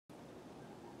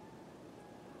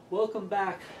Welcome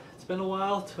back. It's been a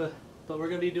while, but we're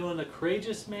going to be doing a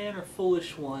courageous man or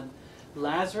foolish one.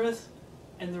 Lazarus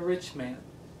and the rich man.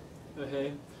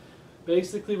 Okay.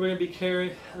 Basically, we're going to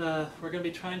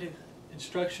be trying to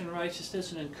instruction in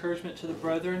righteousness and encouragement to the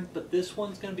brethren, but this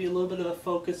one's going to be a little bit of a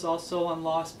focus also on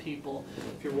lost people.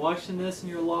 If you're watching this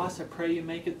and you're lost, I pray you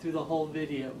make it through the whole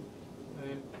video.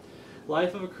 Okay.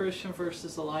 Life of a Christian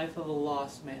versus the life of a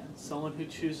lost man. Someone who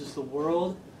chooses the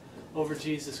world over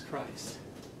Jesus Christ.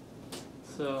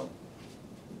 So,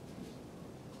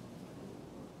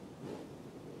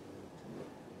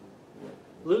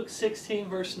 Luke 16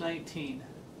 verse 19.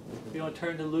 If you want to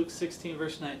turn to Luke 16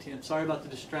 verse 19. I'm sorry about the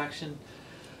distraction.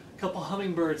 A couple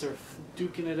hummingbirds are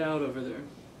duking it out over there.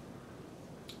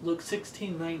 Luke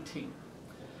 16:19.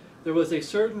 There was a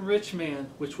certain rich man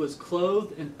which was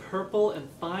clothed in purple and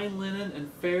fine linen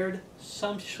and fared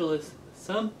sumptuously,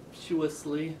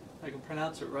 I can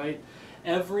pronounce it right,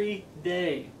 every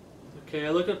day. Okay, I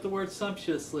looked up the word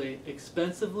sumptuously,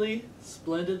 expensively,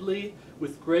 splendidly,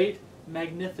 with great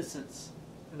magnificence.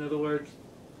 In other words,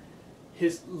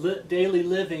 his daily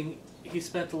living, he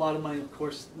spent a lot of money, of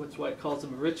course, that's why it calls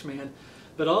him a rich man.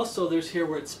 But also there's here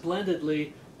where it's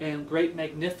splendidly and great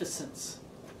magnificence.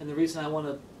 And the reason I want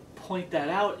to point that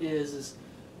out is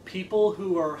people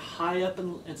who are high up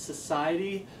in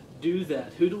society do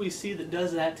that. Who do we see that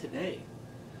does that today?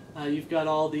 You've got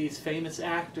all these famous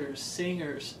actors,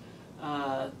 singers,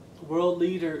 world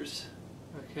leaders.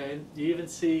 Okay, you even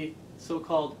see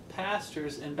so-called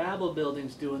pastors in Bible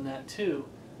buildings doing that too.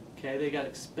 Okay, they got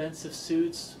expensive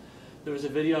suits. There was a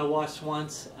video I watched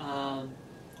once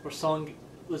where someone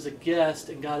was a guest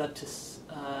and got up to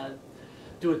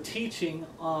do a teaching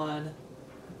on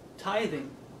tithing,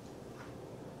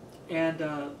 and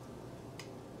the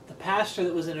pastor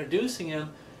that was introducing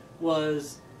him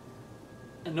was,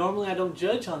 and normally I don't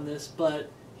judge on this,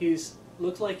 but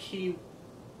looked like he,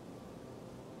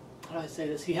 how do I say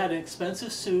this, he had an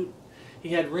expensive suit, he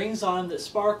had rings on that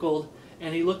sparkled,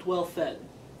 and he looked well fed.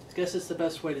 I guess it's the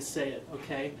best way to say it,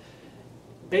 okay?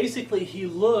 Basically, he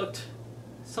looked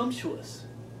sumptuous,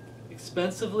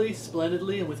 expensively,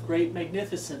 splendidly, and with great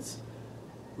magnificence.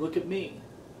 Look at me.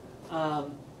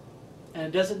 And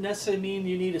it doesn't necessarily mean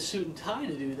you need a suit and tie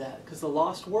to do that, because the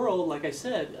lost world, like I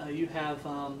said, you have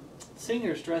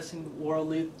singers dressing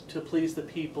worldly to please the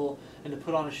people and to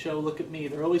put on a show. Look at me.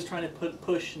 They're always trying to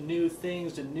push new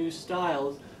things and new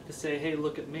styles to say, hey,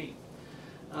 look at me.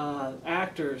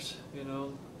 Actors, you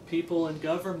know, people in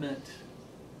government,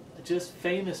 just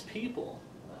famous people.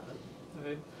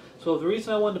 Okay? So the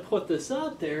reason I wanted to put this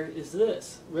out there is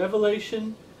this.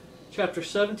 Revelation chapter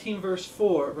 17 verse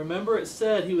 4. Remember it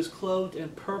said he was clothed in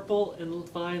purple and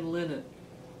fine linen.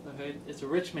 Okay? It's a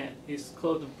rich man. He's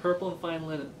clothed in purple and fine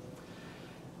linen.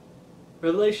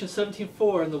 Revelation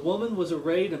 17:4. And the woman was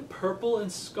arrayed in purple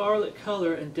and scarlet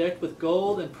color and decked with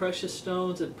gold and precious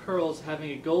stones and pearls,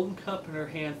 having a golden cup in her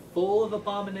hand full of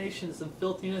abominations and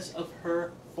filthiness of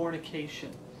her fornication.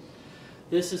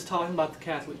 This is talking about the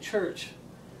Catholic Church.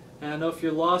 And I know if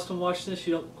you're lost and watching this,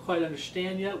 you don't quite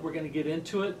understand yet. We're going to get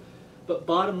into it. But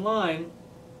bottom line,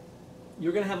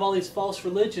 you're going to have all these false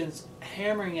religions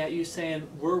hammering at you saying,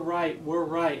 we're right, we're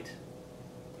right.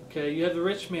 Okay, you have the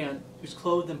rich man who's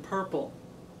clothed in purple.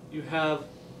 You have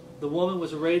the woman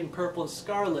was arrayed in purple and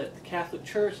scarlet. The Catholic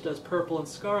Church does purple and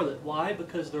scarlet. Why?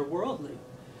 Because they're worldly.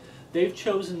 They've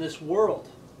chosen this world.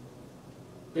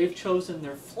 They've chosen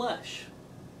their flesh.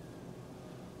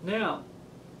 Now,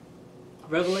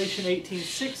 Revelation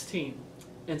 18:16,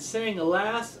 and saying,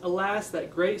 Alas, alas,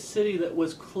 that great city that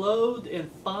was clothed in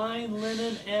fine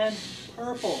linen and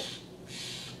purple,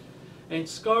 and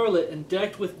scarlet, and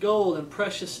decked with gold, and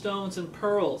precious stones and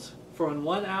pearls. For in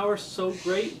 1 hour so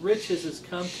great riches is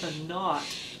come to naught.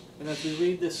 And as we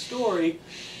read this story,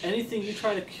 anything you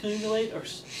try to accumulate or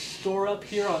store up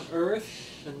here on earth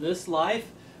in this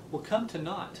life will come to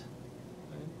naught.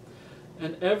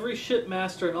 And every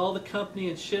shipmaster and all the company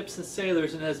and ships and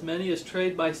sailors and as many as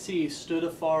trade by sea stood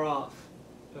afar off.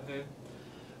 Okay?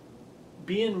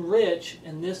 Being rich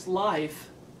in this life,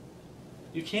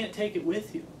 you can't take it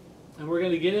with you. And we're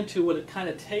going to get into what it kind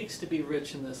of takes to be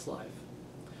rich in this life.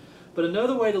 But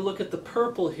another way to look at the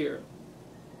purple here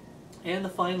and the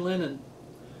fine linen.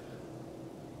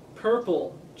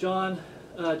 Purple, John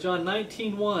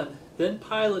 19:1. Then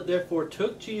Pilate therefore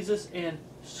took Jesus and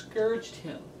scourged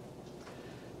him.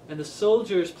 And the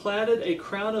soldiers platted a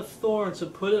crown of thorns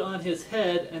and put it on his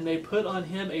head, and they put on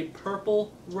him a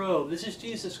purple robe. This is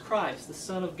Jesus Christ, the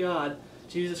Son of God,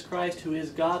 Jesus Christ, who is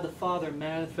God the Father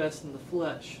manifest in the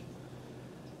flesh.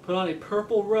 Put on a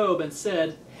purple robe and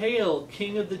said, Hail,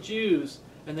 King of the Jews!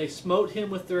 And they smote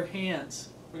him with their hands.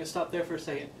 We're going to stop there for a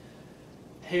second.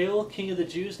 "Hail, King of the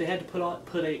Jews," they had to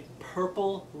put a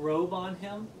purple robe on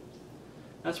him.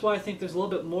 That's why I think there's a little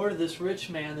bit more to this rich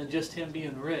man than just him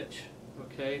being rich,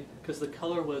 okay? Because the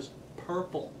color was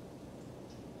purple.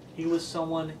 He was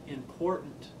someone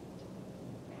important.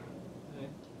 Okay?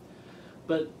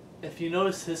 But if you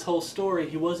notice his whole story,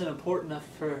 he wasn't important enough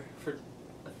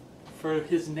for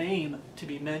his name to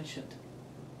be mentioned.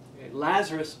 Okay?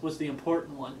 Lazarus was the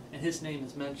important one, and his name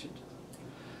is mentioned.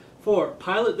 4.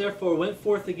 Pilate therefore went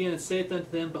forth again and saith unto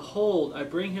them, Behold, I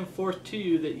bring him forth to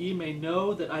you, that ye may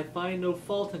know that I find no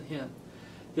fault in him.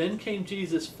 Then came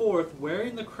Jesus forth,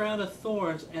 wearing the crown of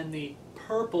thorns and the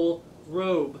purple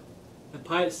robe. And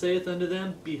Pilate saith unto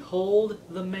them, Behold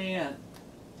the man.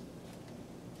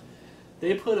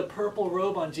 They put a purple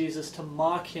robe on Jesus to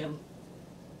mock him.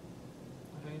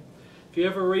 Okay? If you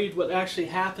ever read what actually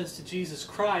happens to Jesus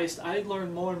Christ, I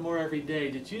learn more and more every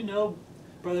day. Did you know,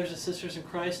 brothers and sisters in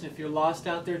Christ, and if you're lost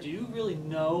out there, do you really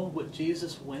know what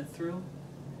Jesus went through?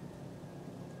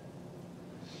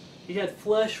 He had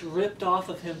flesh ripped off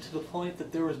of him to the point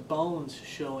that there was bones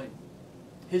showing.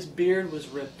 His beard was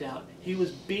ripped out. He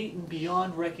was beaten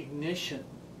beyond recognition,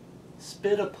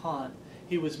 spit upon.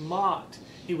 He was mocked.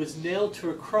 He was nailed to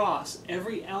a cross.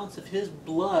 Every ounce of his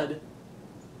blood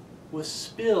was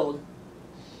spilled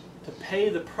to pay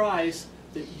the price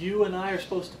that you and I are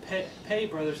supposed to pay,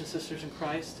 brothers and sisters in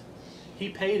Christ. He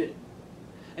paid it.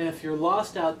 And if you're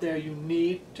lost out there, you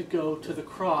need to go to the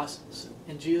cross,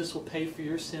 and Jesus will pay for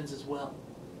your sins as well.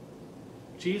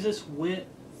 Jesus went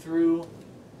through,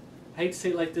 I hate to say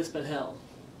it like this, but hell.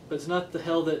 But it's not the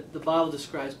hell that the Bible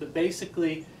describes, but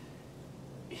basically,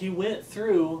 he went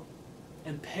through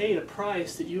and paid a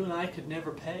price that you and I could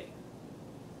never pay.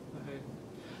 Okay.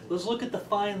 Let's look at the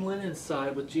fine linen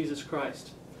side with Jesus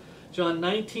Christ. John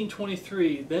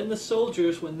 19:23, Then the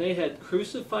soldiers, when they had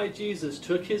crucified Jesus,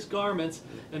 took his garments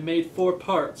and made 4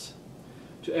 parts.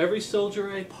 To every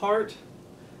soldier a part,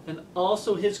 and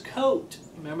also his coat.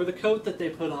 Remember the coat that they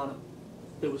put on him?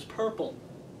 That was purple.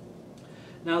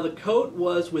 Now the coat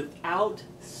was without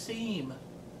seam,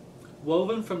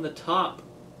 woven from the top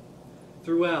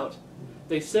throughout.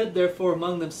 They said therefore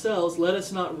among themselves, Let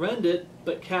us not rend it,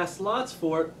 but cast lots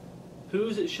for it,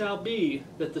 whose it shall be,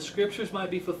 that the scriptures might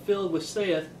be fulfilled, which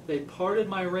saith, They parted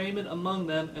my raiment among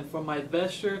them, and for my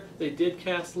vesture they did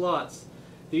cast lots.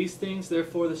 These things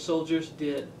therefore the soldiers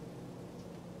did.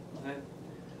 Okay.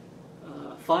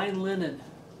 Fine linen,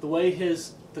 the way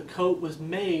the coat was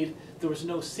made, there was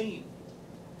no seam.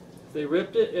 If they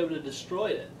ripped it, it would have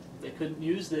destroyed it. They couldn't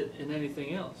use it in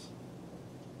anything else.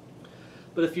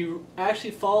 But if you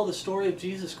actually follow the story of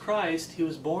Jesus Christ, he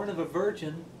was born of a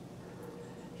virgin.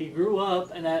 He grew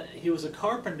up, and he was a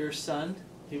carpenter's son.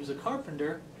 He was a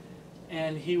carpenter,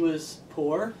 and he was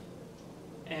poor.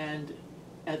 And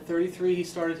at 33, he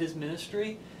started his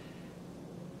ministry.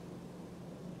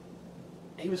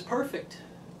 He was perfect.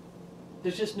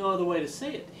 There's just no other way to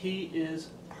say it. He is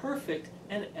perfect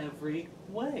in every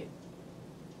way.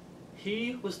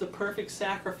 He was the perfect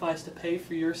sacrifice to pay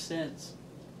for your sins.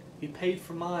 He paid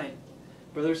for mine.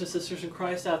 Brothers and sisters in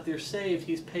Christ out there saved,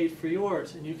 he's paid for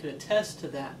yours, and you can attest to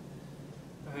that.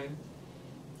 All right?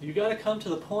 You got to come to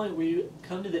the point where you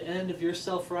come to the end of your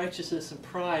self-righteousness and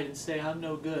pride and say, I'm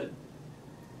no good.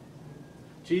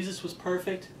 Jesus was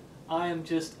perfect. I am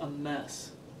just a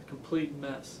mess, a complete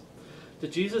mess.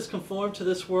 Did Jesus conform to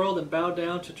this world and bow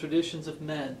down to traditions of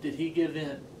men? Did he give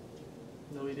in?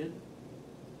 No, he didn't.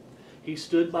 He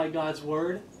stood by God's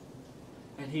word,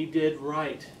 and he did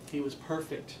right. He was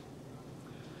perfect.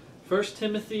 1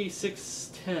 Timothy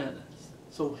 6:10.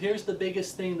 So here's the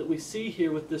biggest thing that we see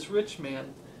here with this rich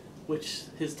man, which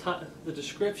the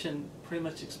description pretty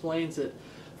much explains it.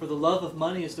 For the love of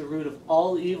money is the root of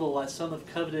all evil, as some have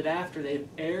coveted after. They have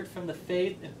erred from the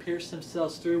faith and pierced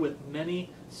themselves through with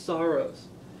many sorrows.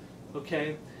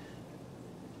 Okay?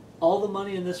 All the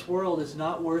money in this world is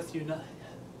not worth you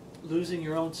losing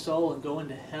your own soul and going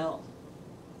to hell.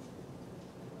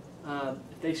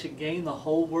 If they should gain the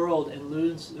whole world and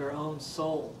lose their own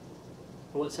soul,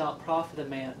 for what's out profit a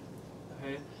man?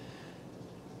 Okay?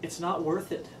 It's not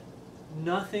worth it.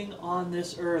 Nothing on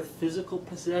this earth, physical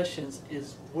possessions,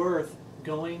 is worth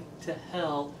going to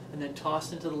hell and then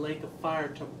tossed into the lake of fire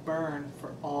to burn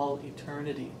for all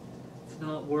eternity. It's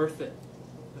not worth it.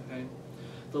 Okay?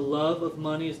 The love of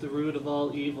money is the root of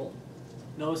all evil.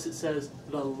 Notice it says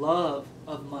the love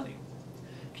of money.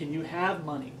 Can you have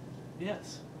money?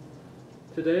 Yes.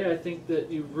 Today I think that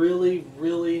you really,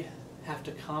 really have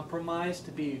to compromise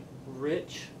to be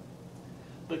rich.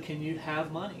 But can you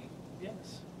have money?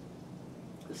 Yes.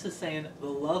 This is saying the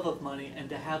love of money, and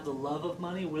to have the love of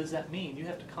money, what does that mean? You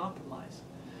have to compromise.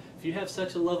 If you have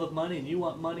such a love of money and you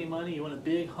want money, you want a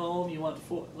big home, you want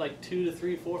like 2 to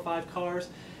 3, 4, 5 cars,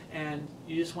 and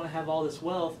you just want to have all this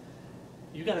wealth,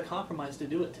 you got to compromise to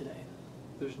do it today.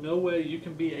 There's no way you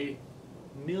can be a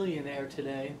millionaire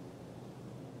today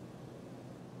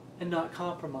and not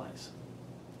compromise.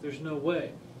 There's no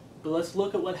way. But let's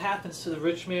look at what happens to the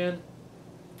rich man,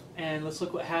 and let's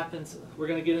look what happens. We're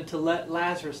going to get into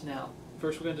Lazarus now.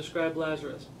 First we're going to describe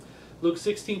Lazarus. Luke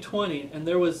 16:20, and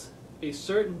there was a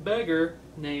certain beggar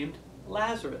named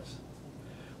Lazarus,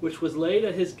 which was laid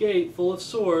at his gate full of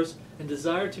sores, and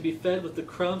desired to be fed with the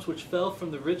crumbs which fell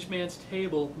from the rich man's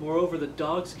table. Moreover, the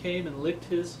dogs came and licked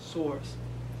his sores.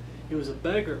 He was a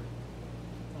beggar.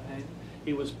 Okay?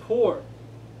 He was poor.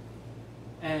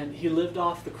 And he lived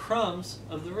off the crumbs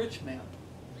of the rich man.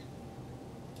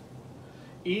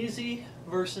 Easy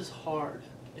versus hard.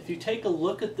 If you take a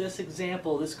look at this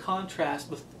example, this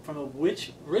contrast from a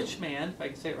rich man, if I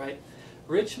can say it right,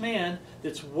 rich man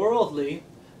that's worldly,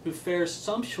 who fares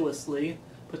sumptuously,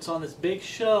 puts on this big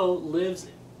show, lives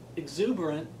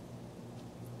exuberant,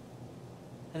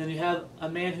 and then you have a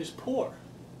man who's poor,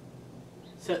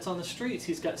 sits on the streets,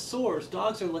 he's got sores,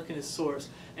 dogs are licking his sores,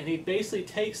 and he basically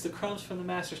takes the crumbs from the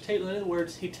master's table. In other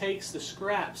words, he takes the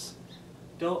scraps,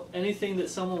 anything that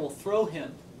someone will throw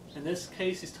him. In this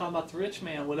case, he's talking about the rich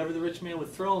man. Whatever the rich man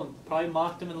would throw him, probably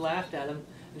mocked him and laughed at him,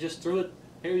 and just threw it.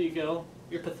 Here you go.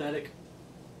 You're pathetic.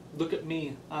 Look at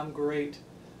me. I'm great.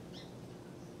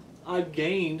 I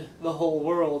gained the whole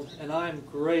world, and I'm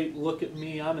great. Look at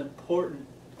me. I'm important.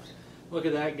 Look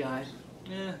at that guy.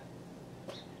 Yeah.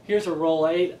 Here's a roll.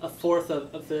 I ate a fourth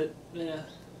of it. Yeah.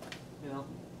 You know.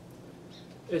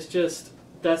 It's just,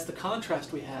 that's the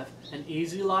contrast we have. An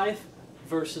easy life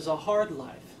versus a hard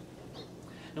life.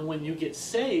 And when you get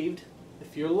saved,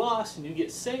 if you're lost and you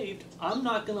get saved, I'm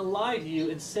not going to lie to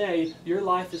you and say your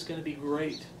life is going to be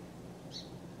great.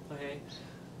 Okay?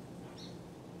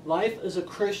 Life as a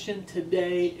Christian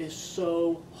today is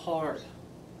so hard.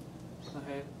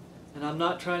 Okay? And I'm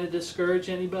not trying to discourage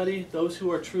anybody. Those who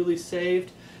are truly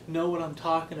saved know what I'm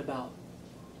talking about.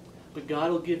 But God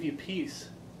will give you peace,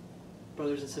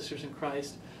 brothers and sisters in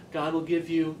Christ. God will give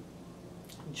you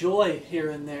joy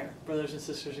here and there, brothers and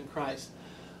sisters in Christ.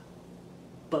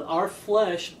 But our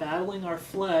flesh, battling our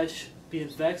flesh, being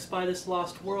vexed by this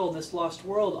lost world, and this lost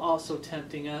world also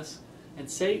tempting us,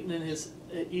 and Satan and his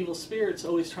evil spirits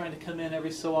always trying to come in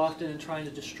every so often and trying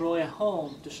to destroy a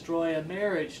home, destroy a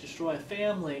marriage, destroy a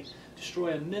family,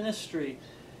 destroy a ministry.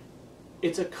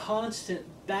 It's a constant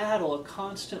battle, a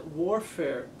constant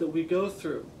warfare that we go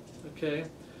through. Okay?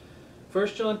 1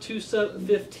 John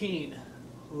 2:15.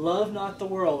 Love not the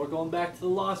world. We're going back to the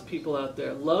lost people out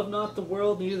there. Love not the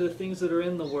world, neither the things that are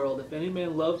in the world. If any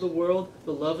man love the world,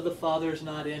 the love of the Father is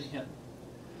not in him.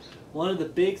 One of the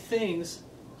big things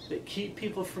that keep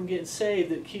people from getting saved,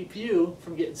 that keep you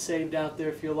from getting saved out there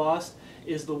if you're lost,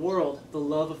 is the world, the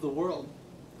love of the world.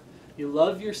 You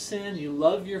love your sin, you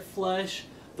love your flesh,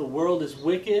 the world is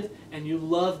wicked, and you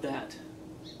love that.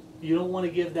 You don't want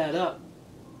to give that up.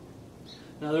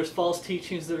 Now there's false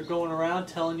teachings that are going around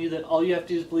telling you that all you have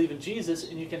to do is believe in Jesus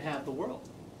and you can have the world.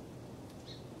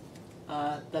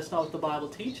 That's not what the Bible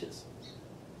teaches.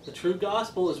 The true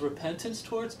gospel is repentance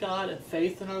towards God and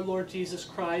faith in our Lord Jesus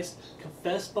Christ,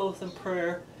 confess both in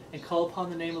prayer, and call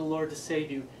upon the name of the Lord to save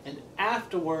you. And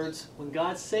afterwards, when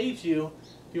God saves you,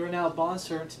 you are now a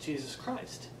bondservant to Jesus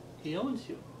Christ. He owns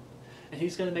you. And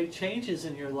He's going to make changes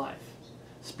in your life.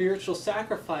 Spiritual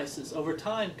sacrifices. Over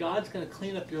time, God's going to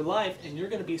clean up your life and you're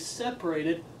going to be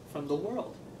separated from the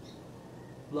world.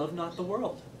 Love not the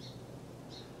world.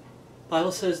 The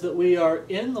Bible says that we are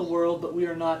in the world, but we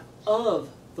are not of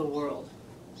the world.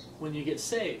 When you get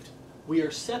saved, we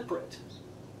are separate.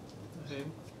 Okay.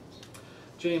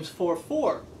 James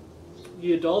 4:4.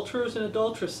 Ye adulterers and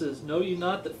adulteresses, know ye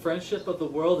not that friendship of the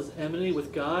world is enmity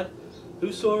with God?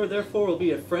 Whosoever therefore will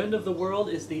be a friend of the world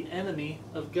is the enemy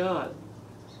of God.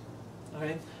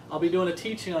 Okay? I'll be doing a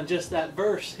teaching on just that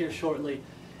verse here shortly.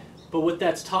 But what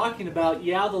that's talking about,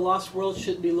 yeah, the lost world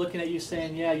shouldn't be looking at you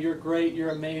saying, yeah, you're great,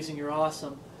 you're amazing, you're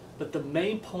awesome. But the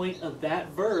main point of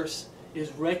that verse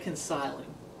is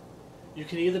reconciling. You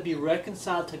can either be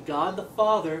reconciled to God the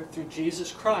Father through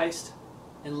Jesus Christ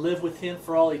and live with Him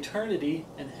for all eternity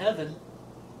in heaven,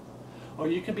 or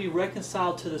you can be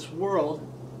reconciled to this world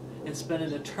and spend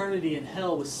an eternity in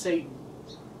hell with Satan.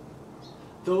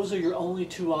 Those are your only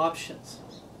two options.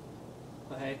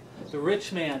 Okay? The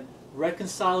rich man,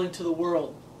 reconciling to the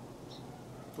world.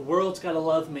 The world's got to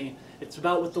love me. It's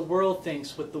about what the world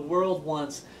thinks, what the world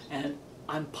wants, and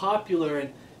I'm popular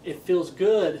and it feels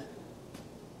good.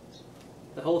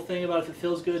 The whole thing about if it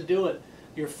feels good, do it.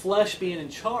 your flesh being in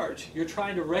charge. You're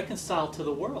trying to reconcile to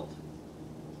the world.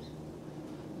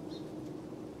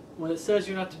 When it says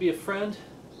you're not to be a friend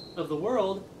of the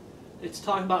world, it's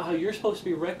talking about how you're supposed to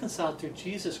be reconciled through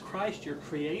Jesus Christ, your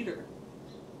Creator.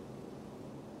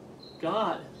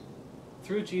 God,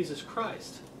 through Jesus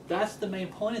Christ. That's the main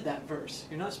point of that verse.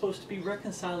 You're not supposed to be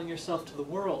reconciling yourself to the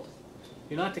world.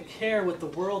 You're not to care what the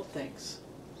world thinks.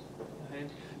 Okay?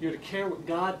 You're to care what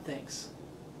God thinks.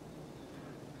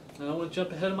 I don't want to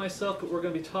jump ahead of myself, but we're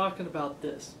going to be talking about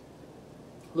this.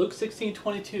 Luke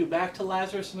 16:22, back to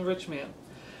Lazarus and the rich man.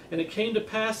 And it came to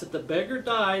pass that the beggar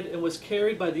died and was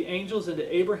carried by the angels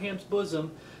into Abraham's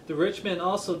bosom. The rich man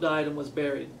also died and was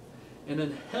buried. And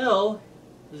in hell,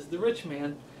 this is the rich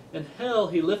man, in hell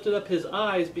he lifted up his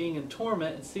eyes, being in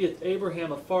torment, and seeth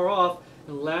Abraham afar off,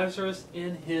 and Lazarus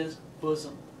in his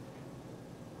bosom.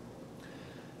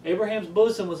 Abraham's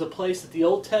bosom was a place that the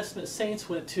Old Testament saints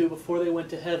went to before they went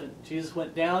to heaven. Jesus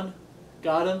went down,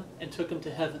 got him, and took him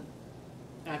to heaven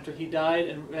after he died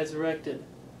and resurrected.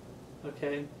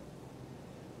 Okay?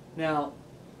 Now,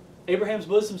 Abraham's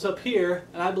bosom's up here,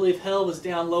 and I believe hell was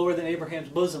down lower than Abraham's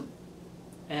bosom.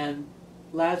 And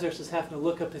Lazarus is having to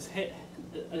look up his head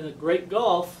in a great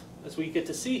gulf, as we get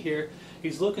to see here.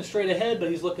 He's looking straight ahead, but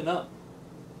he's looking up.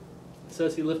 It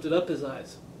says he lifted up his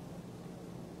eyes.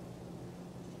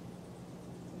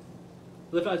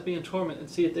 Lift eyes being in torment, and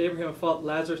seeth Abraham afar off,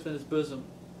 Lazarus in his bosom.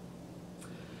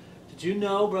 Did you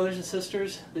know, brothers and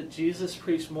sisters, that Jesus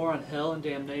preached more on hell and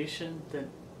damnation than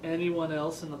anyone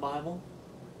else in the Bible?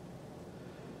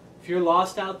 If you're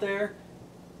lost out there,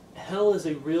 hell is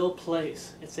a real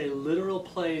place. It's a literal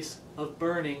place of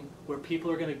burning where people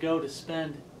are going to go to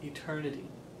spend eternity.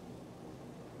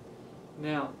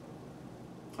 Now,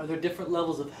 are there different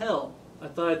levels of hell? I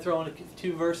thought I'd throw in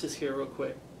two verses here real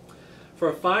quick. For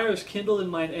a fire is kindled in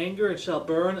mine anger, and shall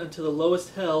burn unto the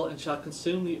lowest hell, and shall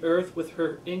consume the earth with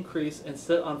her increase, and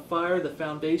set on fire the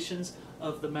foundations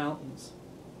of the mountains.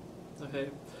 Okay,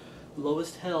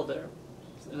 lowest hell there.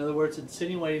 In other words,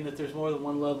 insinuating that there's more than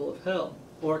one level of hell.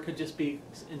 Or it could just be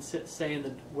saying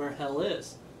that where hell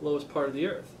is, lowest part of the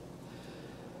earth.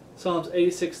 Psalms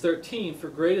 86:13, for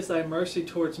great is thy mercy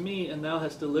towards me, and thou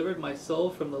hast delivered my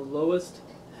soul from the lowest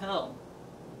hell.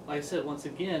 Like I said, once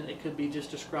again, it could be just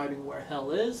describing where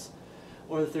hell is,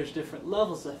 or that there's different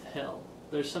levels of hell.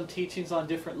 There's some teachings on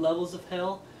different levels of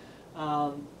hell.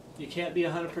 You can't be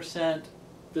 100%,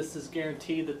 this is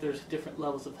guaranteed that there's different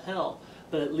levels of hell,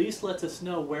 but at least lets us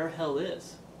know where hell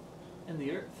is in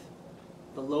the earth.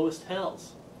 The lowest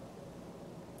hells.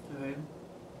 Okay.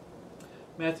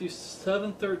 Matthew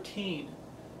 7:13.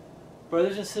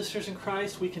 Brothers and sisters in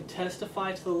Christ, we can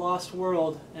testify to the lost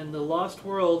world, and the lost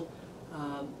world,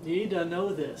 you need to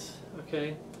know this.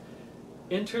 Okay.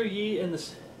 Enter ye in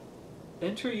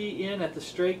at the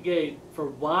strait gate, for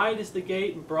wide is the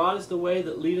gate and broad is the way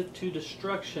that leadeth to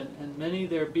destruction, and many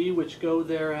there be which go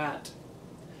thereat.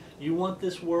 You want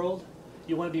this world?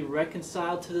 You want to be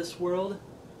reconciled to this world?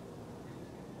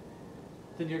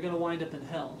 Then you're going to wind up in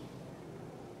hell.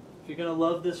 If you're going to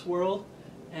love this world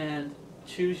and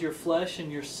choose your flesh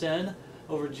and your sin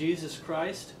over Jesus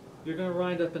Christ, you're going to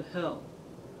wind up in hell.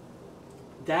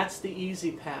 That's the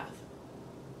easy path.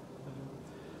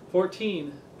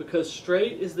 14, because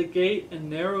strait is the gate and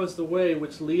narrow is the way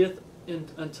which leadeth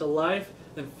unto life,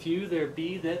 and few there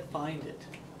be that find it.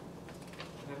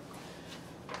 Okay.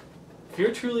 If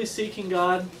you're truly seeking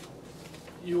God,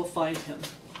 you will find Him.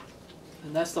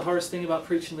 And that's the hardest thing about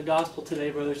preaching the gospel today,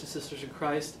 brothers and sisters in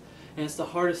Christ. And it's the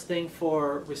hardest thing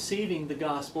for receiving the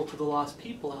gospel to the lost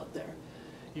people out there.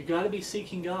 You've got to be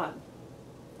seeking God.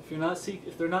 If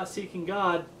they're not seeking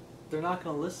God, they're not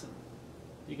going to listen.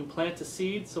 You can plant a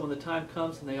seed so when the time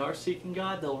comes and they are seeking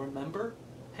God, they'll remember,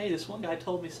 hey, this one guy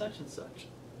told me such and such.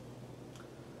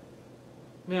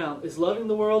 Now, is loving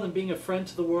the world and being a friend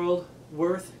to the world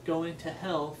worth going to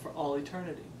hell for all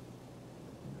eternity?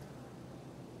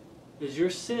 Is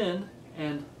your sin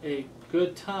and a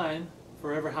good time,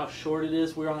 forever how short it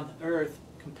is we're on earth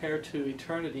compared to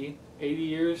eternity, 80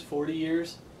 years, 40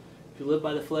 years, if you live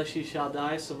by the flesh you shall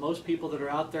die, so most people that are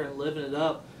out there and living it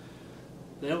up,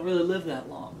 they don't really live that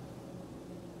long.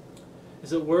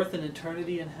 Is it worth an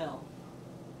eternity in hell?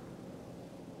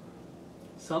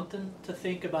 Something to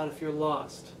think about if you're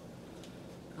lost.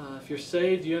 If you're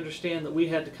saved, you understand that we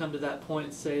had to come to that point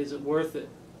and say, is it worth it?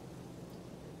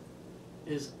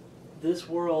 Is this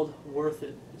world worth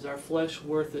it? Is our flesh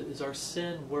worth it? Is our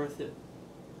sin worth it?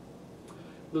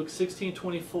 Luke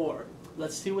 16:24.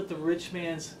 Let's see what the rich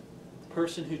man's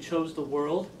person who chose the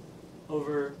world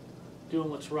over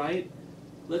doing what's right.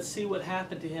 Let's see what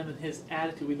happened to him and his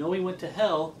attitude. We know he went to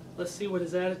hell. Let's see what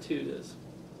his attitude is.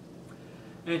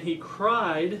 And he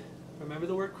cried, remember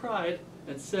the word cried,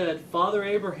 and said, Father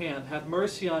Abraham, have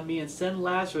mercy on me, and send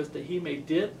Lazarus that he may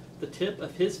dip the tip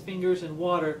of his fingers in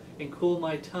water and cool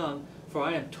my tongue, for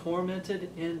I am tormented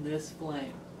in this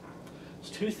flame.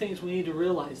 There's two things we need to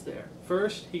realize there.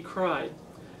 First, he cried.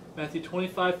 Matthew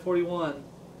 25:41.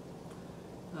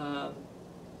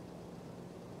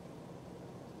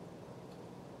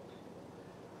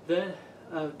 Then,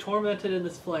 tormented in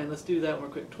this flame. Let's do that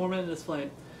one quick. Tormented in this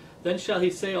flame. Then shall he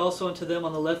say also unto them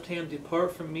on the left hand,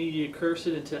 Depart from me, ye accursed,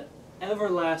 into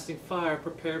everlasting fire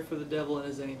prepared for the devil and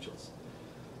his angels.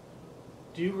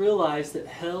 Do you realize that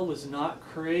hell was not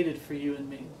created for you and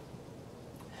me?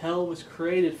 Hell was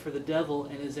created for the devil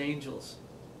and his angels.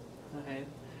 Okay?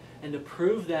 And to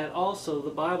prove that also, the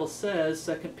Bible says,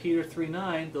 2 Peter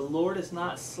 3:9, the Lord is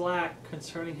not slack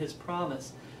concerning his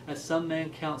promise, as some men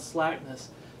count slackness,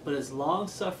 but is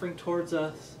long-suffering towards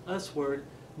us, usward,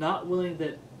 not willing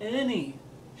that any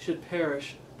should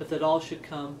perish, but that all should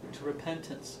come to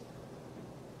repentance.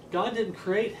 God didn't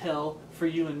create hell for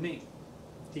you and me.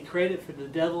 He created it for the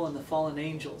devil and the fallen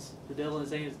angels. The devil and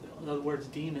his angels, in other words,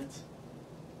 demons,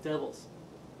 devils.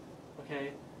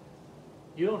 Okay?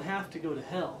 You don't have to go to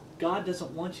hell. God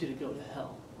doesn't want you to go to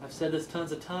hell. I've said this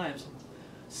tons of times.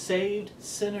 Saved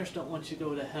sinners don't want you to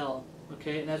go to hell.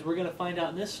 Okay? And as we're going to find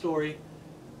out in this story,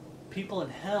 people in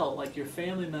hell, like your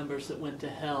family members that went to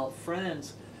hell,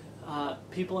 friends,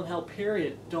 people in hell,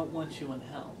 period, don't want you in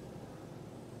hell.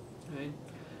 Okay?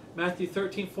 Matthew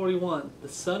 13:41, the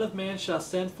Son of Man shall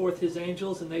send forth his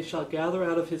angels, and they shall gather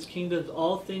out of his kingdom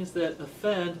all things that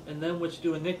offend, and them which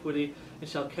do iniquity, and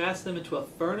shall cast them into a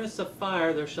furnace of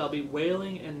fire. There shall be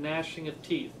wailing and gnashing of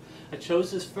teeth. I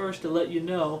chose this verse to let you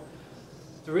know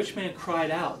the rich man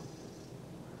cried out.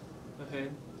 Okay?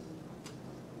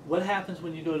 What happens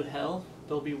when you go to hell?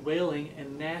 There'll be wailing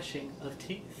and gnashing of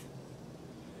teeth.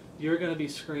 You're going to be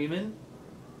screaming.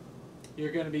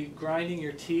 You're going to be grinding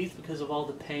your teeth because of all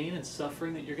the pain and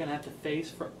suffering that you're going to have to face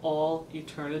for all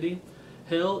eternity.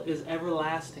 Hell is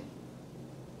everlasting.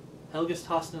 Hell gets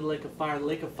tossed into the lake of fire. The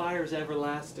lake of fire is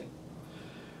everlasting.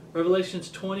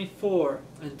 Revelations 24,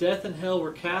 and death and hell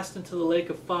were cast into the lake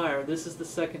of fire. This is the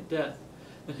second death.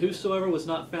 And whosoever was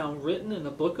not found written in the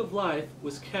book of life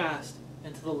was cast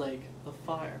into the lake of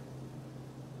fire.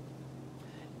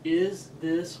 Is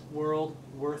this world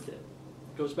worth it?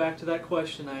 Goes back to that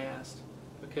question I asked.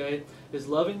 Okay? Is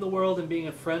loving the world and being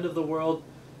a friend of the world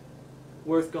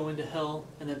worth going to hell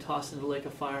and then tossed into the lake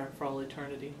of fire for all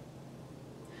eternity?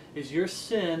 Is your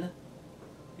sin,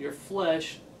 your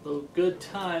flesh, those good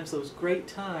times, those great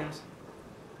times,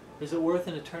 is it worth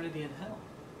an eternity in hell?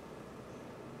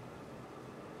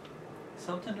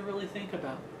 Something to really think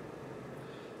about.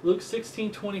 Luke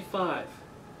 16:25.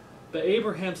 But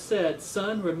Abraham said,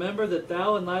 Son, remember that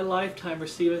thou in thy lifetime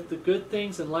receivest the good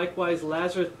things, and likewise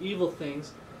Lazarus evil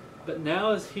things. But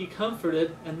now is he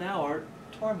comforted, and thou art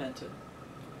tormented.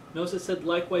 Notice it said,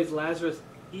 likewise Lazarus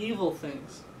evil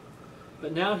things.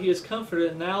 But now he is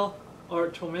comforted, and thou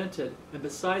art tormented. And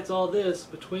besides all this,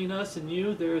 between us and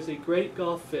you there is a great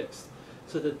gulf fixed,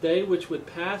 so that they which would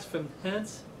pass from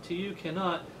hence to you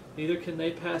cannot, neither can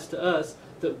they pass to us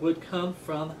that would come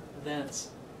from thence.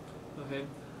 Okay?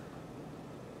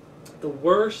 The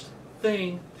worst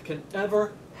thing that can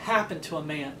ever happen to a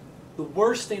man, the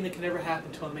worst thing that can ever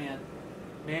happen to a man,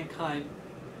 mankind,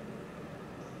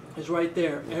 is right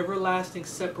there. Everlasting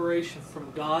separation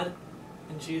from God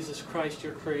and Jesus Christ,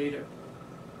 your Creator.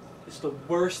 It's the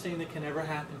worst thing that can ever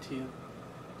happen to you.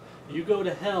 You go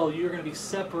to hell, you're going to be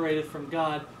separated from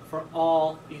God for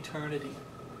all eternity.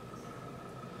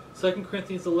 2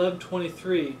 Corinthians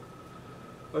 11:23.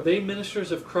 Are they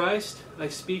ministers of Christ? I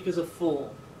speak as a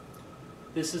fool.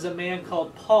 This is a man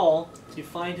called Paul. You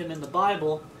find him in the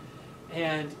Bible,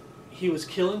 and he was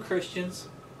killing Christians.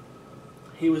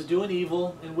 He was doing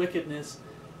evil and wickedness,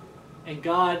 and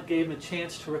God gave him a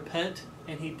chance to repent,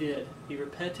 and he did. He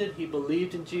repented, he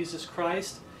believed in Jesus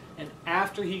Christ, and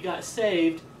after he got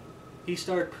saved, he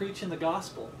started preaching the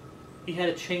gospel. He had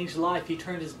a changed life. He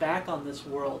turned his back on this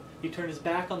world. He turned his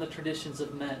back on the traditions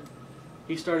of men.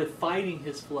 He started fighting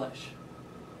his flesh.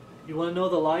 You want to know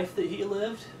the life that he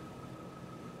lived?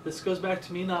 This goes back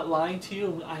to me not lying to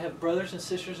you. I have brothers and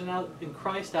sisters in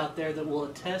Christ out there that will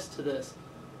attest to this.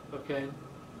 Okay?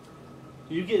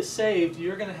 You get saved,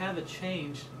 you're going to have a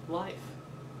changed life.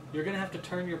 You're going to have to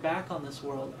turn your back on this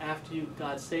world after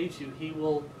God saves you. He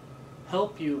will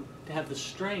help you to have the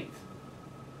strength.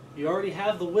 You already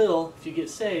have the will. If you get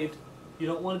saved, you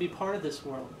don't want to be part of this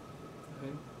world.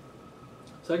 Okay?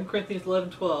 2 Corinthians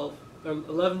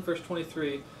 11 verse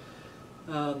 23.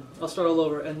 I'll start all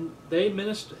over. And they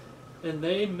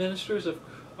ministers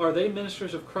are they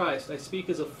ministers of Christ? I speak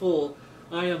as a fool.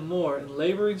 I am more. In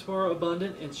laborings more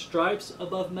abundant, in stripes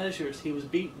above measures. He was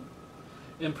beaten.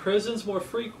 In prisons more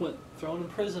frequent, thrown in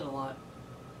prison a lot.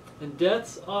 In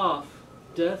deaths oft.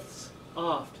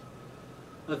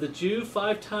 Of the Jew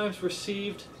 5 times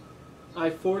received I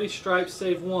 40 stripes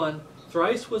save one.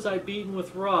 Thrice was I beaten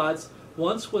with rods.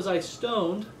 Once was I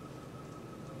stoned.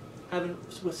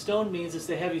 What stoned means is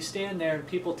they have you stand there and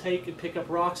people take and pick up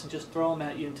rocks and just throw them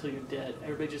at you until you're dead.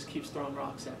 Everybody just keeps throwing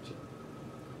rocks at you.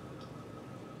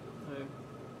 Right.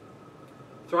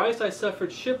 Thrice I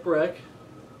suffered shipwreck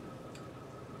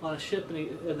on a ship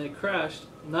and they crashed.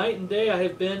 Night and day I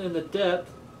have been in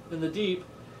the deep,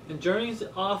 in journeys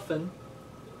often,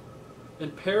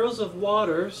 in perils of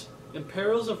waters, in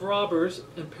perils of robbers,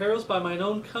 in perils by mine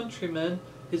own countrymen.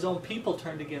 His own people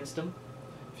turned against him.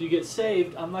 If you get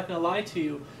saved, I'm not going to lie to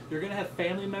you, you're going to have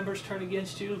family members turn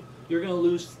against you. You're going to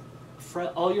lose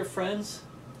all your friends.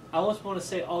 I almost want to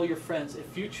say all your friends.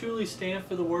 If you truly stand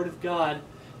for the Word of God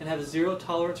and have a zero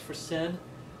tolerance for sin,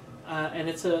 and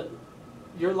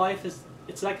your life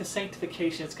it's like a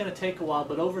sanctification. It's going to take a while,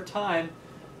 but over time,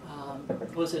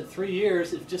 was it 3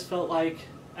 years? It just felt like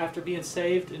after being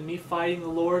saved and me fighting the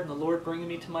Lord and the Lord bringing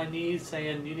me to my knees,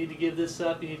 saying, "You need to give this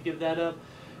up. You need to give that up."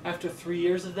 After 3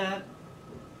 years of that,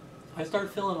 I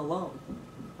started feeling alone.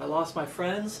 I lost my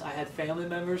friends. I had family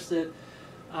members that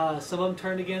some of them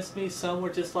turned against me. Some were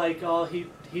just like, "Oh,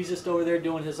 he's just over there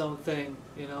doing his own thing."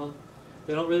 You know,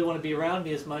 they don't really want to be around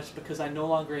me as much because I no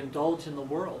longer indulge in the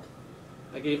world.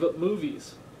 I gave up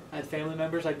movies. I had family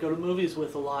members I'd go to movies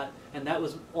with a lot, and that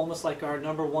was almost like our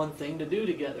 #1 thing to do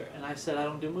together. And I said, I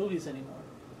don't do movies anymore.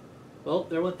 Well,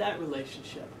 there went that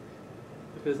relationship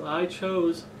because I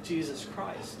chose Jesus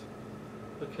Christ.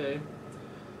 Okay?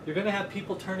 You're going to have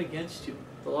people turn against you.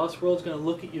 The lost world's going to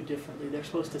look at you differently. They're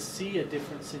supposed to see a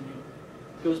difference in you.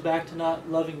 It goes back to not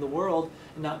loving the world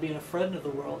and not being a friend of the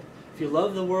world. If you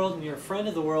love the world and you're a friend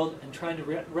of the world and trying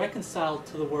to reconcile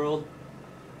to the world's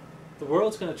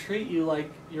going to treat you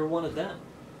like you're one of them.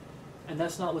 And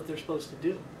that's not what they're supposed to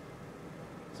do.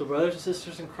 So brothers and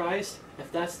sisters in Christ,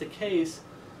 if that's the case,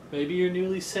 maybe you're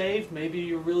newly saved, maybe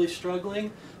you're really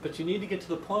struggling, but you need to get to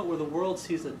the point where the world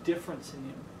sees a difference in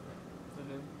you.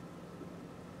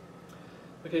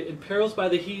 Okay, in perils by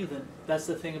the heathen. That's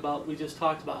the thing about, we just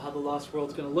talked about how the lost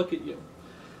world's going to look at you.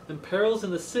 In perils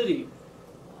in the city.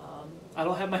 I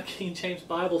don't have my King James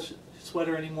Bible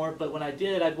sweater anymore, but when I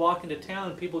did, I'd walk into town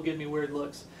and people give me weird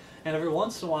looks. And every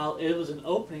once in a while, it was an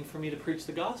opening for me to preach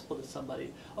the gospel to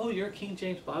somebody. "Oh, you're a King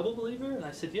James Bible believer?" And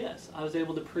I said, yes. I was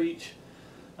able to preach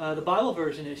the Bible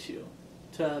version issue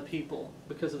to people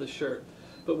because of the shirt.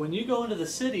 But when you go into the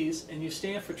cities and you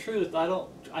stand for truth, I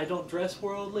don't dress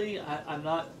worldly. I'm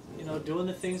not, doing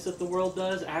the things that the world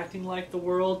does, acting like the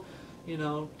world,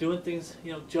 doing things,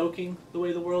 joking the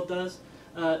way the world does.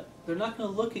 They're not going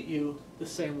to look at you the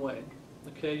same way.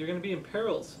 Okay, you're going to be in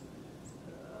perils.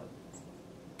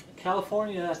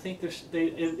 California, I think it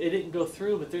didn't go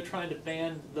through, but they're trying to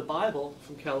ban the Bible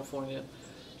from California.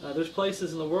 There's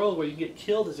places in the world where you get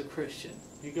killed as a Christian.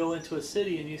 You go into a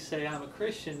city and you say, "I'm a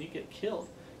Christian," you get killed.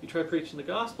 You try preaching the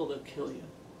gospel, they'll kill you.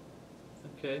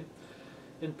 Okay?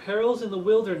 In perils in the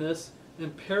wilderness,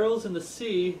 in perils in the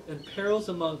sea, in perils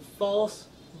among false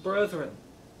brethren.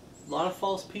 A lot of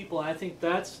false people, and I think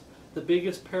that's the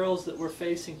biggest perils that we're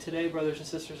facing today, brothers and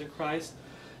sisters in Christ.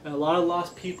 And a lot of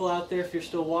lost people out there, if you're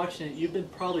still watching it, you've been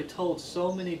probably told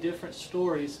so many different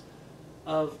stories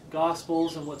of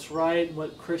gospels and what's right and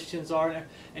what Christians are,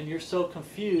 and you're so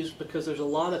confused because there's a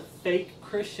lot of fake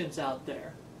Christians out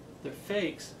there. They're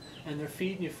fakes, and they're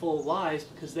feeding you full of lies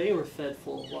because they were fed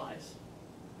full of lies.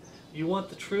 You want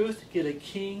the truth? Get a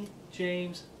King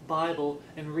James Bible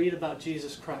and read about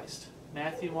Jesus Christ.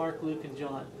 Matthew, Mark, Luke, and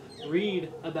John.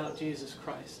 Read about Jesus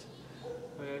Christ.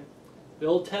 Okay? The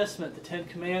Old Testament, the 10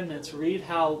 Commandments, read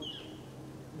how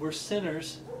we're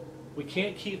sinners. We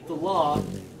can't keep the law.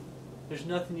 There's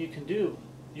nothing you can do.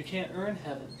 You can't earn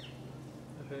heaven.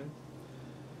 Okay?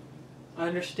 I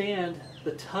understand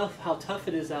how tough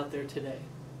it is out there today.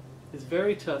 It's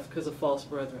very tough because of false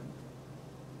brethren.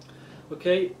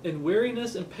 Okay? In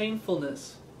weariness and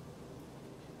painfulness,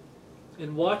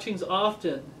 in watchings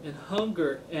often, in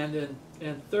hunger and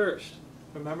in thirst.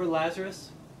 Remember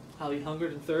Lazarus? How he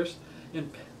hungered and thirsted?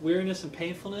 In weariness and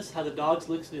painfulness, how the dogs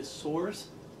licked his sores?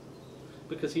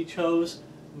 Because he chose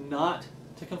not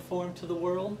to conform to the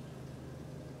world.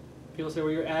 People say,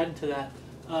 well, you're adding to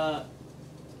that.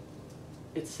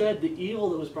 It said the evil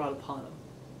that was brought upon him.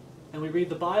 And we read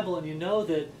the Bible and you know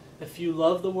that if you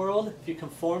love the world, if you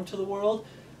conform to the world,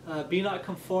 Be not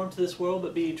conformed to this world,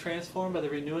 but be ye transformed by the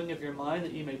renewing of your mind,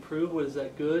 that ye may prove what is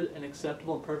that good and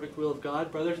acceptable and perfect will of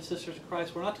God. Brothers and sisters in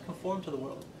Christ, we're not to conform to the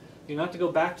world. You're not to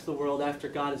go back to the world after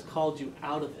God has called you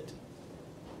out of it.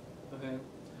 Okay?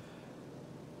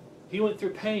 He went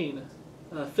through pain,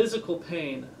 physical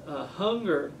pain,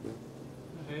 hunger.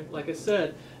 Okay? Like I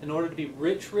said, in order to be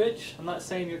rich, I'm not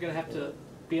saying you're going to have to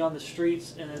be on the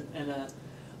streets in an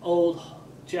old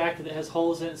jacket that has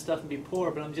holes in it and stuff and be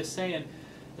poor, but I'm just saying,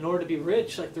 in order to be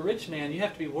rich, like the rich man, you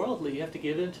have to be worldly. You have to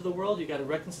give into the world. You've got to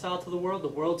reconcile to the world. The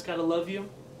world's got to love you.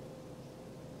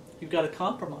 You've got to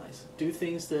compromise. Do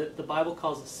things that the Bible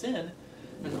calls a sin,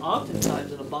 and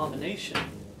oftentimes an abomination,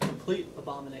 complete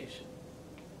abomination.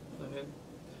 Okay.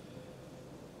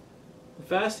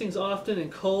 Fasting's often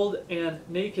in cold and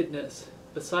nakedness.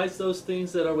 Besides those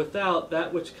things that are without,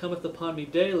 that which cometh upon me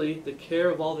daily, the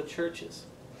care of all the churches.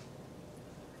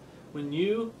 When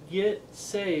you get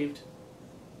saved,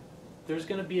 there's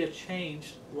going to be a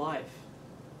changed life.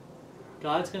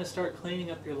 God's going to start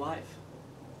cleaning up your life.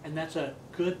 And that's a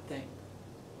good thing.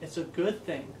 It's a good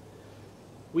thing.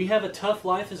 We have a tough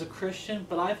life as a Christian,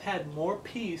 but I've had more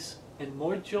peace and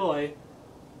more joy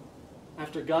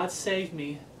after God saved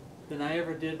me than I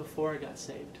ever did before I got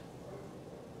saved.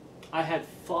 I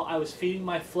was feeding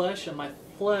my flesh, and my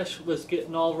flesh was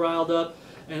getting all riled up,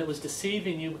 and it was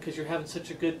deceiving you because you're having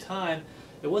such a good time.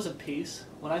 It wasn't peace.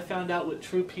 When I found out what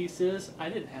true peace is, I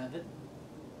didn't have it.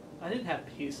 I didn't have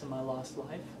peace in my lost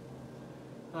life.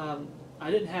 I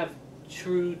didn't have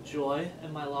true joy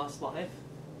in my lost life.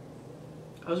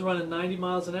 I was running 90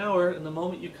 miles an hour, and the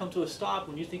moment you come to a stop,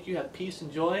 when you think you have peace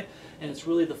and joy, and it's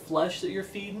really the flesh that you're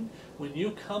feeding, when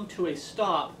you come to a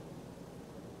stop,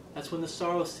 that's when the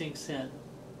sorrow sinks in.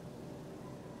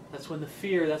 That's when the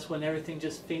fear, that's when everything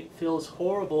just feels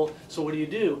horrible. So what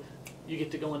do? You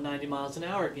get to go 90 miles an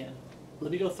hour again.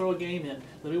 Let me go throw a game in.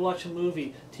 Let me watch a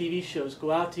movie, TV shows,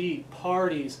 go out to eat,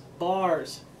 parties,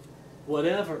 bars,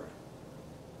 whatever.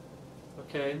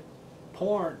 Okay?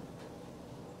 Porn,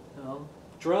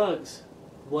 drugs,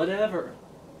 whatever.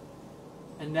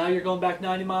 And now you're going back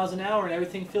 90 miles an hour and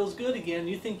everything feels good again.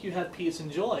 You think you have peace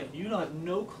and joy. You don't have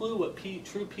no clue what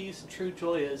true peace and true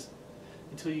joy is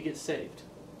until you get saved.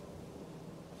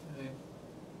 Okay.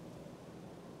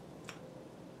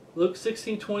 Luke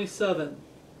 16:27.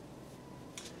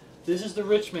 This is the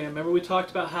rich man. Remember we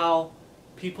talked about how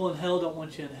people in hell don't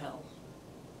want you in hell.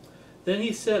 Then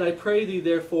he said, I pray thee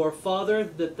therefore, Father,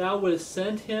 that thou wouldest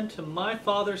send him to my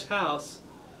father's house,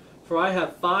 for I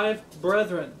have 5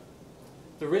 brethren.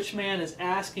 The rich man is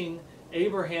asking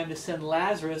Abraham to send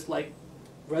Lazarus, like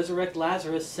resurrect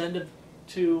Lazarus, send him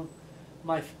to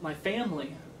my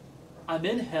family. I'm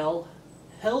in hell.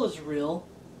 Hell is real.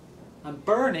 I'm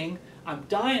burning. I'm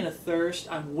dying of thirst.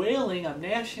 I'm wailing. I'm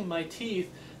gnashing my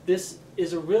teeth. This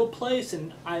is a real place,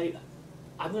 and I'm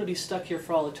going to be stuck here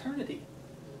for all eternity.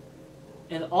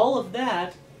 And all of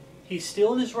that, he's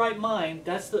still in his right mind.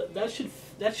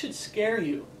 That should scare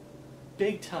you,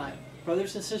 big time,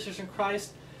 brothers and sisters in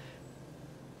Christ.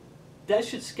 That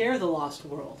should scare the lost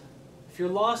world. If you're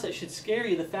lost, that should scare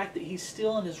you. The fact that he's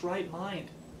still in his right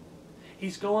mind.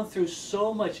 He's going through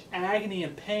so much agony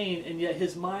and pain, and yet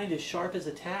his mind is sharp as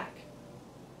a tack.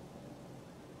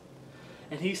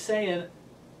 And he's saying,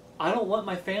 I don't want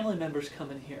my family members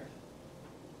coming here.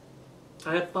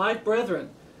 I have 5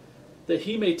 brethren, that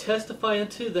he may testify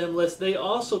unto them, lest they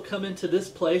also come into this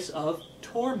place of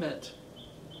torment.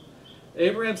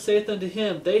 Abraham saith unto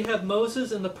him, They have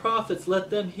Moses and the prophets, let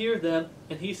them hear them.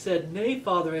 And he said, Nay,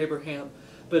 Father Abraham,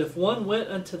 but if one went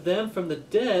unto them from the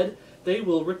dead, they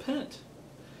will repent.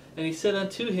 And he said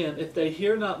unto him, If they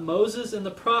hear not Moses and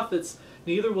the prophets,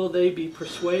 neither will they be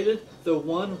persuaded, though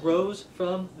one rose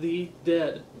from the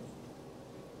dead.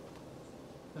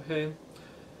 Okay?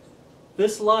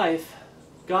 This life,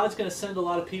 God's going to send a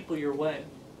lot of people your way.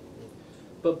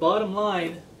 But bottom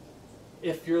line,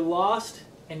 if you're lost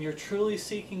and you're truly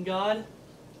seeking God,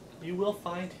 you will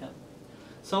find Him.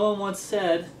 Someone once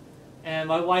said, and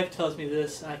my wife tells me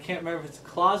this, and I can't remember if it's a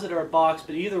closet or a box,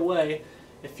 but either way,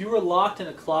 if you were locked in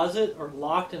a closet or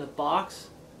locked in a box,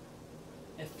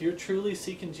 if you're truly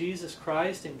seeking Jesus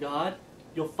Christ and God,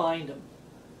 you'll find Him.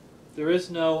 There is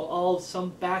no,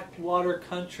 some backwater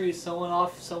country, someone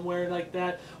off somewhere like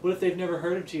that. What if they've never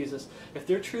heard of Jesus? If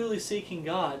they're truly seeking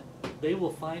God, they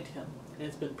will find Him. And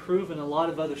it's been proven in a lot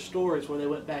of other stories where they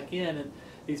went back in and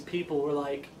these people were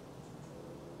like,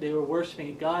 they were worshiping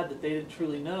a God that they didn't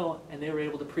truly know, and they were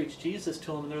able to preach Jesus to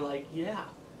them, and they're like, yeah,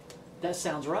 that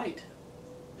sounds right.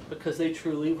 Because they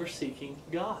truly were seeking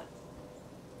God.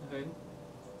 Okay?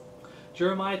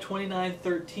 Jeremiah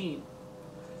 29:13.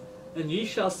 And ye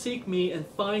shall seek me and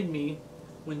find me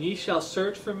when ye shall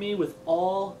search for me with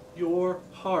all your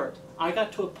heart. I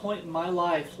got to a point in my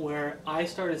life where I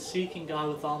started seeking God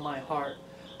with all my heart.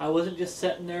 I wasn't just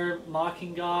sitting there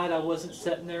mocking God. I wasn't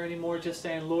sitting there anymore just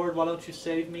saying, Lord, why don't you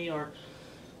save me? Or,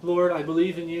 Lord, I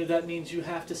believe in you. That means you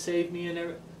have to save me.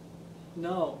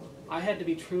 No, I had to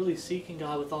be truly seeking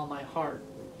God with all my heart.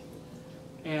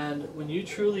 And when you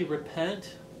truly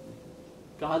repent,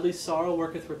 godly sorrow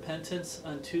worketh repentance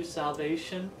unto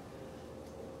salvation,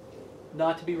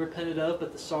 not to be repented of,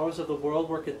 but the sorrows of the world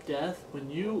worketh death.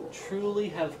 When you truly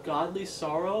have godly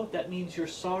sorrow, that means you're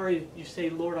sorry. You say,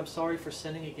 Lord, I'm sorry for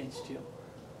sinning against you.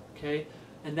 Okay?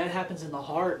 And that happens in the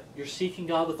heart. You're seeking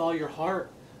God with all your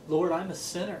heart. Lord, I'm a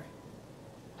sinner.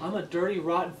 I'm a dirty,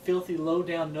 rotten, filthy,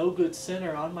 low-down, no-good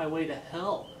sinner on my way to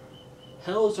hell.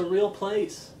 Hell is a real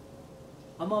place.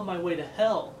 I'm on my way to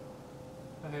hell.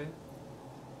 Okay?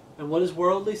 And what is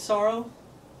worldly sorrow?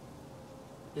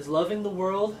 Is loving the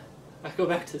world... I go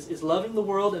back to this. Is loving the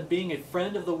world and being a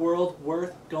friend of the world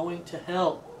worth going to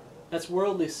hell? That's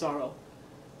worldly sorrow.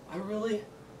 I really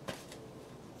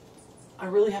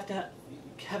have to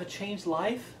have a changed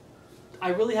life? I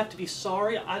really have to be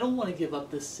sorry? I don't want to give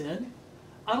up this sin.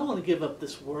 I don't want to give up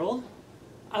this world.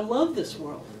 I love this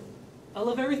world. I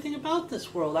love everything about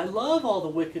this world. I love all the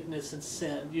wickedness and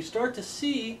sin. You start to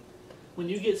see, when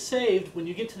you get saved, when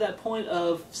you get to that point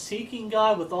of seeking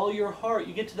God with all your heart,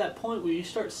 you get to that point where you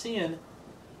start seeing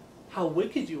how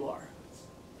wicked you are.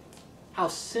 How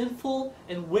sinful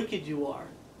and wicked you are.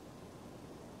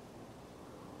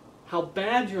 How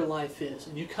bad your life is.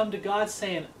 And you come to God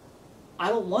saying, I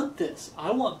don't want this.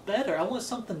 I want better. I want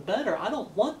something better. I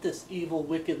don't want this evil,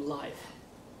 wicked life.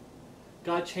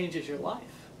 God changes your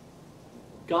life.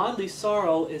 Godly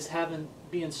sorrow is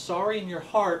being sorry in your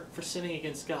heart for sinning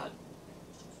against God.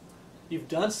 You've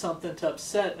done something to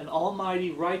upset an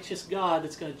almighty, righteous God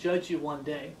that's going to judge you one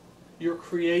day. Your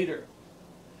Creator.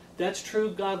 That's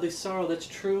true godly sorrow. That's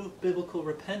true biblical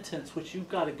repentance, which you've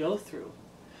got to go through.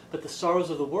 But the sorrows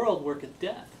of the world worketh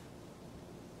death.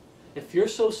 If you're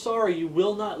so sorry you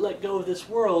will not let go of this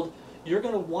world, you're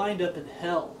going to wind up in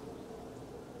hell.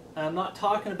 And I'm not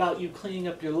talking about you cleaning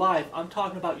up your life. I'm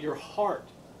talking about your heart.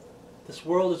 This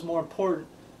world is more important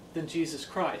than Jesus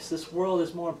Christ. This world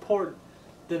is more important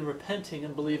than repenting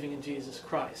and believing in Jesus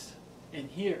Christ. And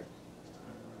here,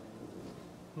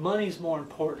 money's more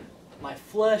important. My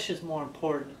flesh is more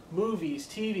important. Movies,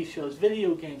 TV shows,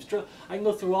 video games, I can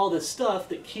go through all this stuff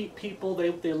that keep people,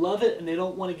 they love it and they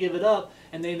don't want to give it up.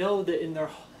 And they know that in their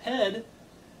head,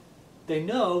 they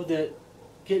know that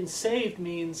getting saved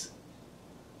means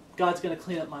God's going to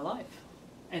clean up my life.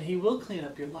 And He will clean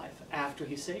up your life after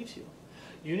He saves you.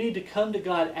 You need to come to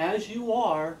God as you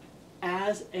are,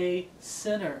 as a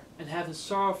sinner, and having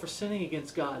sorrow for sinning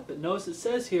against God. But notice it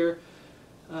says here,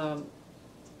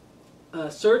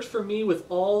 search for me with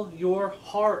all your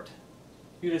heart.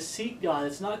 You're to seek God.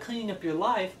 It's not cleaning up your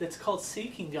life. That's called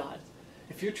seeking God.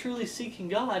 If you're truly seeking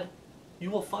God, you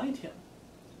will find Him.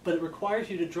 But it requires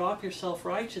you to drop your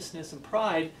self-righteousness and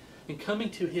pride and coming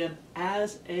to Him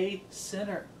as a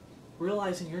sinner,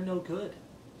 realizing you're no good.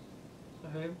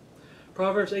 Okay?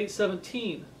 Proverbs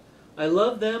 8:17. I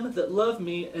love them that love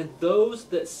me, and those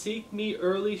that seek me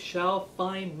early shall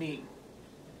find me.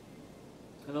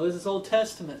 I know this is Old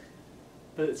Testament,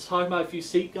 but it's talking about if you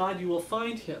seek God, you will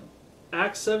find Him.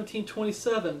 Acts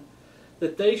 17:27.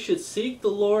 That they should seek the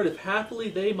Lord, if happily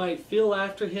they might feel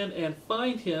after Him and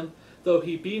find Him, though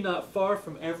He be not far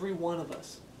from every one of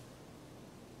us.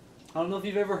 I don't know if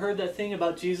you've ever heard that thing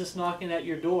about Jesus knocking at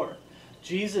your door.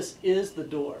 Jesus is the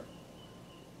door.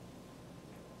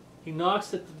 He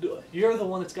knocks at the door. You're the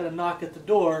one that's got to knock at the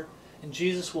door, and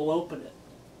Jesus will open it.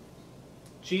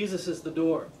 Jesus is the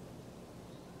door.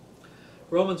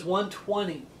 Romans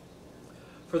 1:20.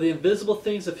 For the invisible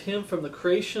things of Him from the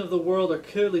creation of the world are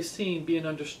clearly seen, being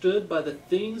understood by the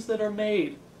things that are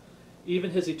made,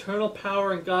 even His eternal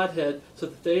power and Godhead, so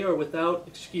that they are without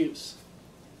excuse.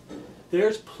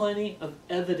 There's plenty of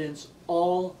evidence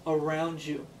all around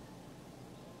you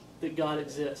that God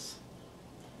exists.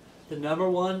 The number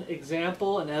one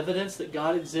example and evidence that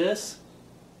God exists,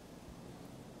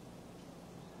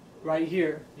 right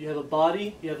here. You have a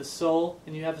body, you have a soul,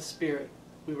 and you have a spirit.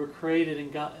 We were created in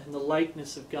God, in the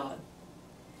likeness of God.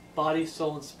 Body,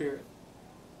 soul, and spirit.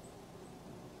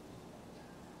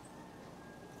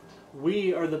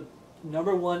 We are the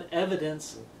number one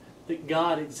evidence that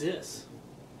God exists.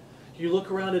 You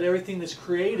look around at everything that's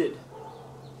created.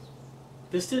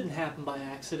 This didn't happen by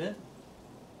accident.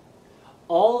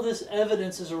 All this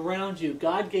evidence is around you.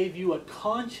 God gave you a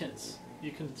conscience.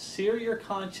 You can sear your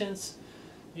conscience.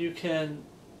 You can,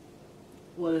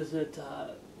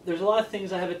 there's a lot of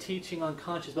things I have a teaching on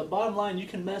conscience, but bottom line, you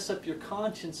can mess up your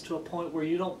conscience to a point where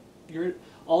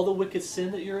all the wicked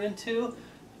sin that you're into,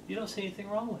 you don't see anything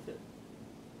wrong with it.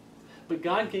 But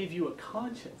God gave you a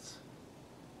conscience.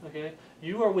 Okay?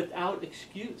 You are without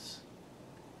excuse.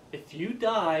 If you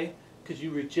die because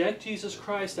you reject Jesus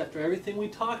Christ after everything we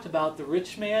talked about, the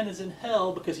rich man is in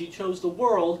hell because he chose the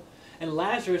world, and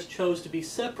Lazarus chose to be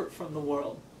separate from the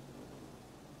world.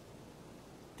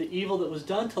 The evil that was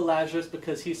done to Lazarus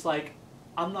because he's like,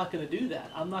 I'm not going to do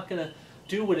that. I'm not going to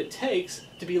do what it takes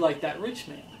to be like that rich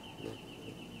man.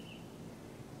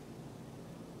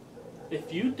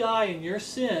 If you die in your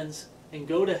sins and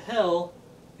go to hell,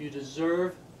 you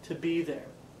deserve to be there.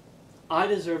 I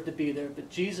deserve to be there, but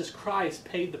Jesus Christ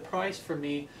paid the price for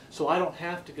me so I don't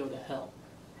have to go to hell.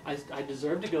 I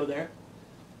deserve to go there,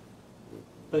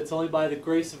 but it's only by the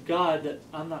grace of God that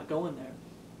I'm not going there.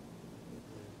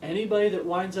 Anybody that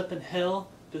winds up in hell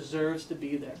deserves to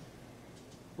be there.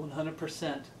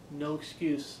 100%. No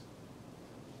excuse.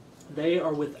 They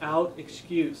are without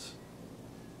excuse.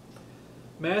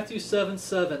 Matthew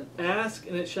 7:7. Ask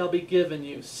and it shall be given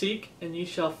you. Seek and ye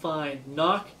shall find.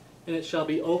 Knock and it shall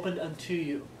be opened unto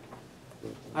you.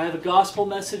 I have a gospel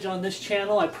message on this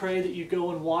channel. I pray that you go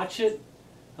and watch it.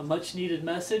 A much needed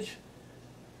message.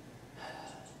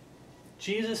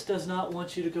 Jesus does not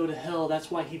want you to go to hell. That's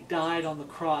why He died on the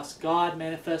cross. God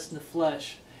manifest in the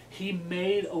flesh. He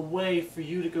made a way for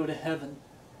you to go to heaven.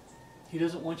 He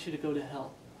doesn't want you to go to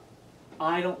hell.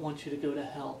 I don't want you to go to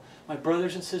hell. My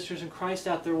brothers and sisters in Christ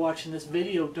out there watching this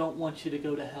video don't want you to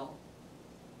go to hell.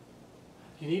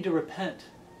 You need to repent.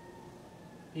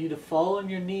 You need to fall on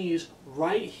your knees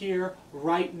right here,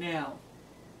 right now.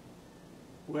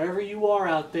 Wherever you are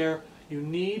out there, you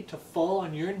need to fall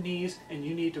on your knees and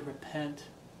you need to repent.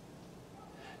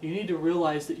 You need to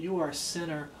realize that you are a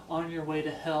sinner on your way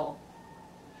to hell.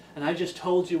 And I just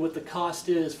told you what the cost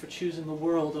is for choosing the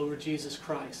world over Jesus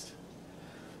Christ.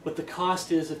 What the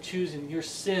cost is of choosing your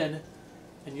sin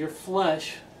and your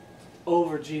flesh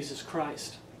over Jesus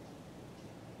Christ.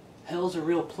 Hell's a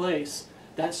real place.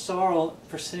 That sorrow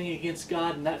for sinning against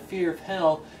God and that fear of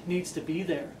hell needs to be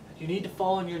there. You need to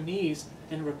fall on your knees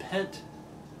and repent.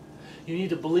 You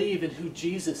need to believe in who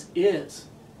Jesus is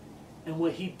and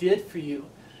what He did for you.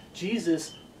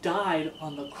 Jesus died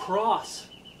on the cross.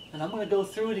 And I'm going to go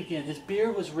through it again. His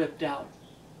beard was ripped out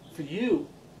for you.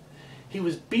 He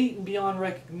was beaten beyond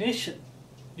recognition.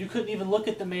 You couldn't even look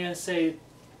at the man and say,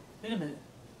 wait a minute,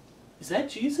 is that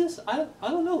Jesus? I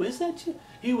don't know, is that Jesus?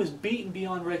 He was beaten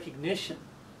beyond recognition.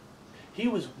 He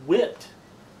was whipped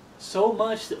so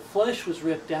much that flesh was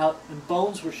ripped out and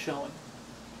bones were showing.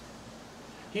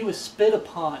 He was spit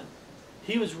upon.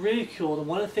 He was ridiculed. And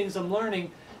one of the things I'm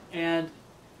learning, and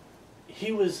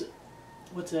he was,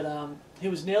 he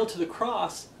was nailed to the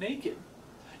cross naked.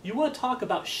 You want to talk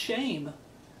about shame.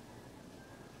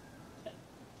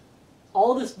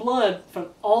 All this blood from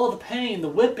all the pain, the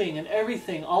whipping and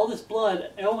everything, all this blood,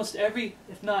 almost every,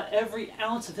 if not every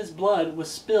ounce of His blood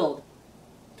was spilled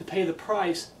to pay the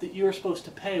price that you are supposed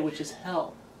to pay, which is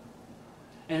hell.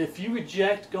 And if you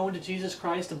reject going to Jesus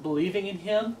Christ and believing in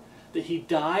Him, that He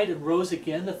died and rose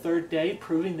again the third day,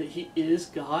 proving that He is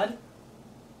God,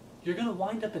 you're going to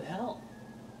wind up in hell.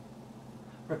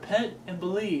 Repent and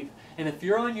believe. And if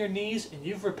you're on your knees and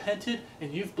you've repented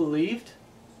and you've believed,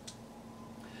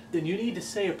 then you need to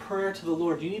say a prayer to the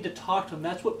Lord. You need to talk to Him.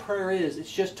 That's what prayer is.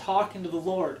 It's just talking to the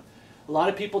Lord. A lot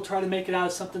of people try to make it out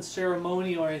of something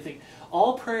ceremonial or anything.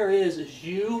 All prayer is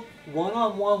you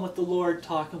one-on-one with the Lord,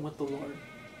 talking with the Lord.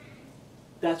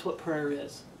 That's what prayer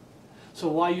is. So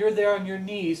while you're there on your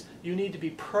knees, you need to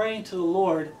be praying to the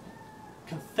Lord.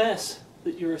 Confess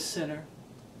that you're a sinner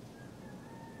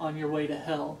on your way to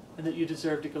hell and that you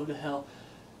deserve to go to hell.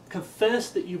 Confess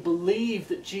that you believe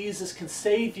that Jesus can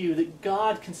save you, that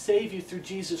God can save you through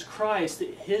Jesus Christ,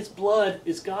 that His blood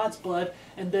is God's blood,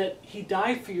 and that He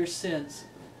died for your sins.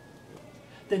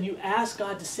 Then you ask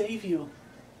God to save you.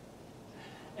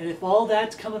 And if all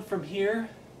that's coming from here,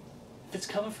 if it's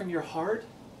coming from your heart,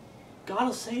 God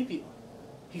will save you.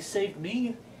 He saved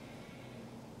me.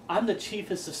 I'm the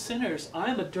chiefest of sinners.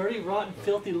 I'm a dirty, rotten,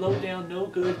 filthy, low-down, no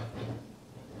good,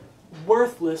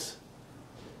 worthless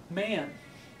man.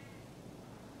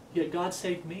 Yet God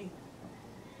saved me.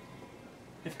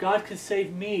 If God could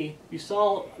save me, you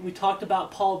saw, we talked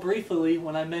about Paul briefly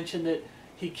when I mentioned that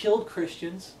he killed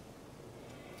Christians.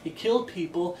 He killed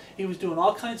people. He was doing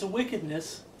all kinds of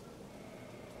wickedness.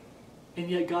 And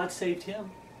yet God saved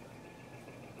him.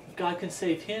 If God can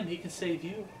save him, He can save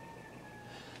you.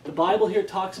 The Bible here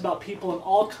talks about people in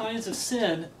all kinds of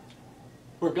sin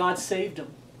where God saved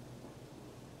them.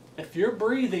 If you're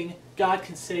breathing, God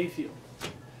can save you.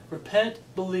 Repent,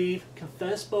 believe,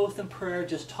 confess both in prayer.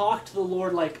 Just talk to the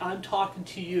Lord like I'm talking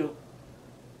to you.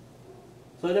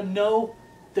 Let Him know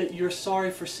that you're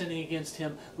sorry for sinning against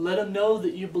Him. Let Him know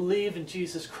that you believe in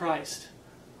Jesus Christ,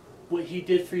 what He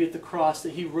did for you at the cross,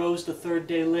 that He rose the 3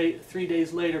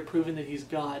 days later, proving that He's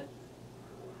God.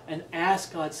 And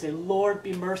ask God, say, Lord,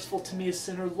 be merciful to me, a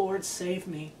sinner. Lord, save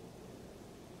me.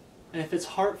 And if it's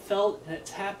heartfelt and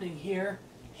it's happening here,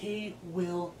 He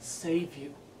will save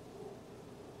you.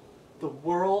 The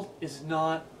world is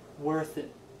not worth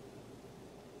it.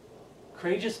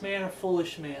 Courageous man or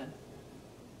foolish man?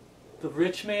 The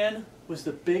rich man was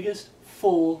the biggest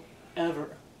fool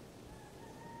ever.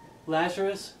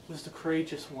 Lazarus was the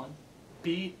courageous one.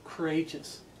 Be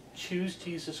courageous. Choose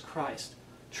Jesus Christ.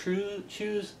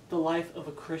 Choose the life of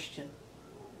a Christian.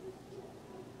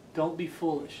 Don't be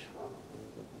foolish.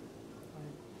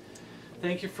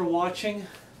 Thank you for watching,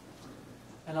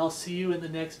 and I'll see you in the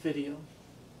next video.